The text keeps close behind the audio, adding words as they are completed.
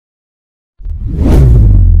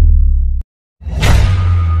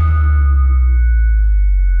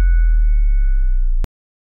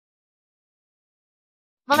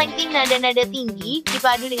Memainting nada-nada tinggi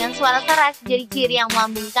dipadu dengan suara keras jadi ciri yang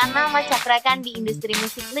melambungkan nama CakraKhan di industri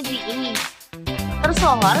musik negeri ini.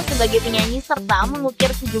 Tersohor sebagai penyanyi serta mengukir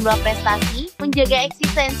sejumlah prestasi, menjaga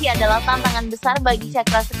eksistensi adalah tantangan besar bagi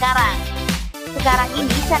Cakra sekarang. Sekarang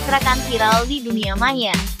ini CakraKhan viral di dunia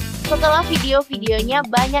maya. Setelah video-videonya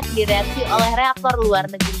banyak direaksi oleh reaktor luar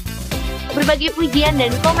negeri. Berbagai pujian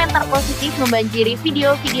dan komentar positif membanjiri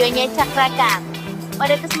video-videonya CakraKhan.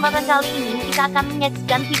 Pada kesempatan kali ini, kita akan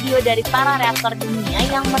menyaksikan video dari para reaktor dunia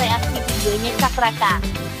yang mereaksi videonya CakraKhan.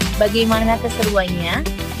 Bagaimana keseruannya?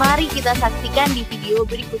 Mari kita saksikan di video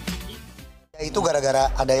berikut ini. Itu gara-gara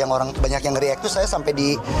ada yang orang banyak yang nge-react tuh saya sampai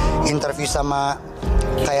di interview sama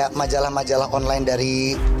kayak majalah-majalah online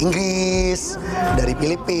dari Inggris, dari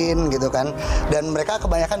Filipina gitu kan. Dan mereka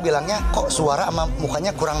kebanyakan bilangnya kok suara sama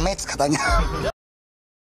mukanya kurang match katanya.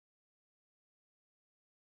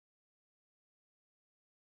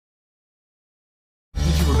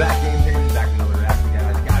 We're back, game changers, back with another reaction,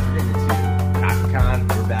 guys. Guys, we're getting into CakraKhan,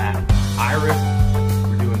 we're back. Iris,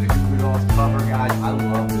 we're doing the Goo Goo Dolls cover, guys. I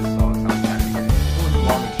love this song, so I'm excited to get it. Who would you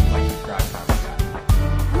want me to like subscribe to guys?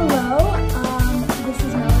 Hello, this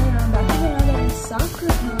is Melon, and I'm back with another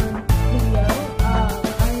CakraKhan video. I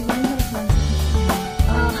learned how to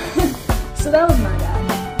pronounce it. So that was my bad.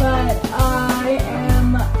 But I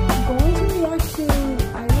am going to react to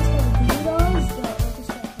Iris by the Goo Goo Dolls, the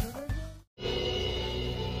orchestra cover.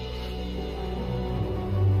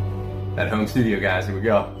 At home studio, guys, here we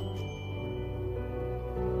go.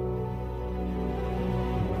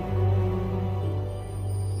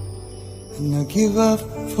 And I give up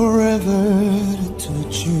forever to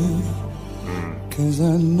touch you, 'cause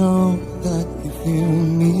I know that you feel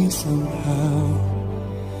me somehow.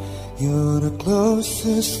 You're the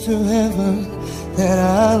closest to heaven that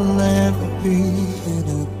I'll ever be, and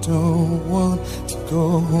I don't want to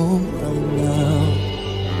go home right now.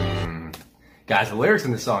 Guys, the lyrics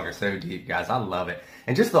in this song are so deep, guys. I love it.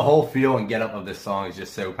 And just the whole feel and get up of this song is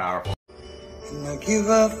just so powerful. And I give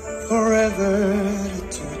up forever to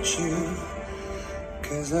touch you,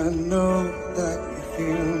 'cause I know that you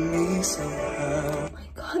feel me somehow. Oh my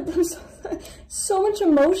god, there's so much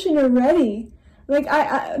emotion already. Like,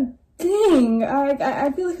 dang, I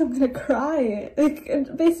feel like I'm gonna cry. Like,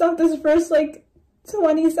 based off this first,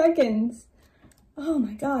 20 seconds. Oh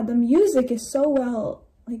my god, the music is so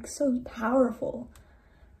so powerful.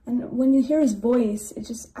 And when you hear his voice, it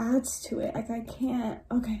just adds to it. Like, I can't.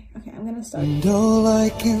 Okay, I'm gonna start. And all I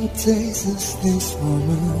can taste is this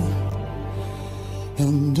moment,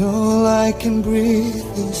 and all I can breathe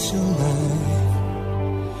is your life.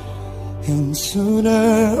 And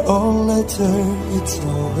sooner or later it's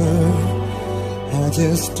over. I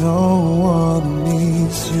just don't wanna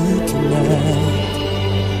miss you tonight.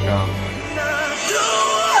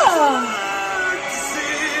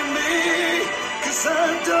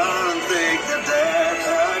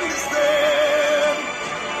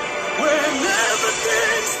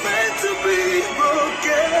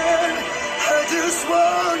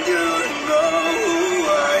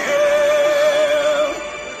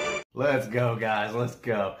 Let's go, guys. Let's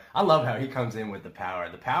go. I love how he comes in with the power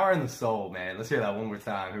and the soul, man. Let's hear that one more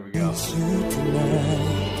time. Here we go.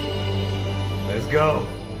 Let's go.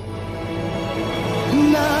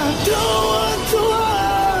 And I don't want to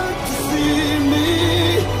hurt to see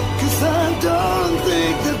me, 'cause I don't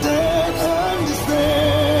think that they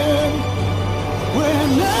understand. When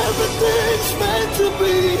everything's meant to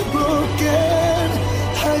be broken,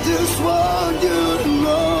 I just want you to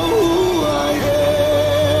know who I am.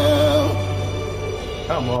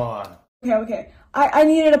 Come on. Okay. I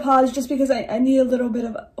needed a pause just because I need a little bit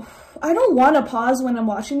of... I don't want to pause when I'm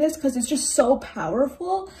watching this because it's just so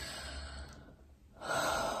powerful.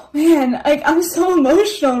 Man, I'm so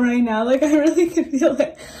emotional right now. I really can feel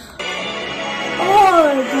it.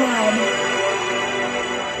 Oh my god.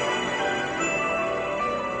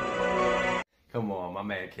 Come on, my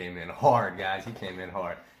man came in hard, guys. He came in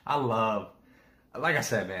hard. Like I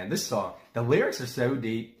said, man, this song, the lyrics are so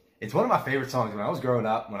deep. It's one of my favorite songs. When I was growing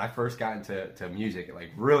up, when I first got into music,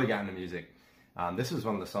 really got into music, this was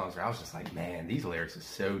one of the songs where I was just like, man, these lyrics are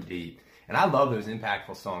so deep. And I love those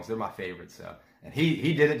impactful songs. They're my favorites. So, and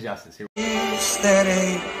he did it justice. That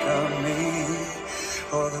ain't on me,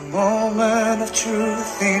 or the moment of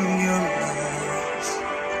truth in your eyes,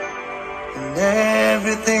 and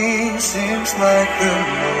everything seems like a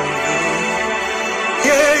movie.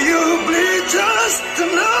 Yeah, you bleed just to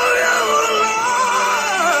know you're alive.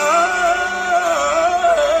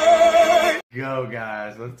 Go,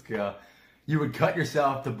 guys, let's go. You would cut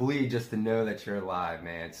yourself to bleed just to know that you're alive,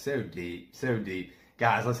 man. So deep, so deep.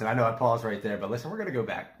 Guys, listen, I know I paused right there, but listen, we're going to go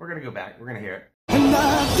back. We're going to go back. We're going to hear it. And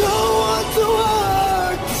I don't want the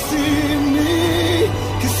world to see me,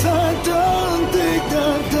 'cause I don't think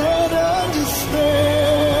that they'd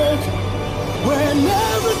understand. When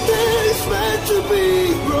everything's meant to be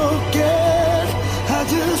broken, I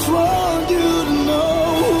just want you to know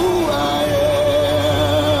who I am.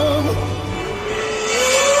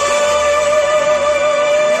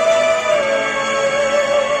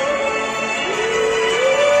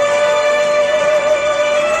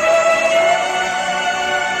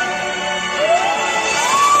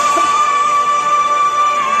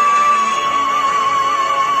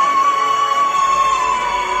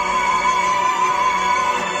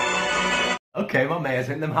 Okay, my man's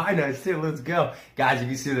hitting them high notes too. Let's go. Guys, you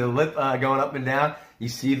can see the lip going up and down. You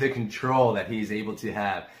see the control that he's able to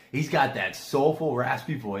have. He's got that soulful,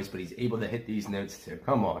 raspy voice, but he's able to hit these notes too.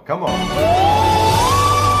 Come on, come on.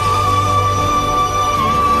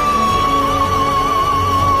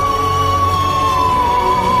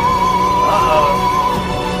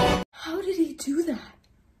 Uh-oh. How did he do that?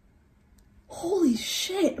 Holy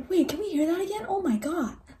shit. Wait, can we hear that again? Oh my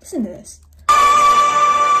god. Listen to this.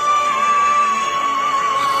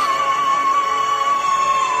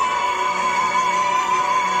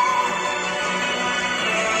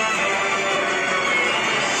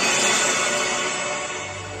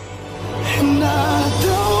 And I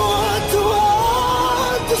don't want the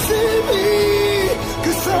world to see me,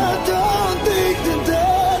 'cause I don't think that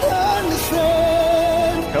they'd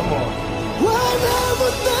understand. Come on. When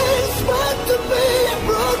everything's meant to be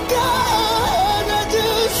broken, I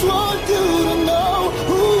just want you to know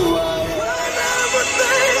who I am. When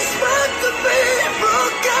everything's meant to be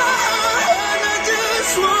broken, I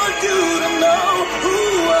just want you to know who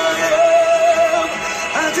I am.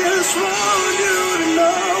 I just want you to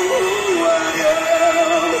know who I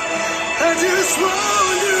am. I just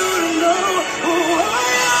want you to know who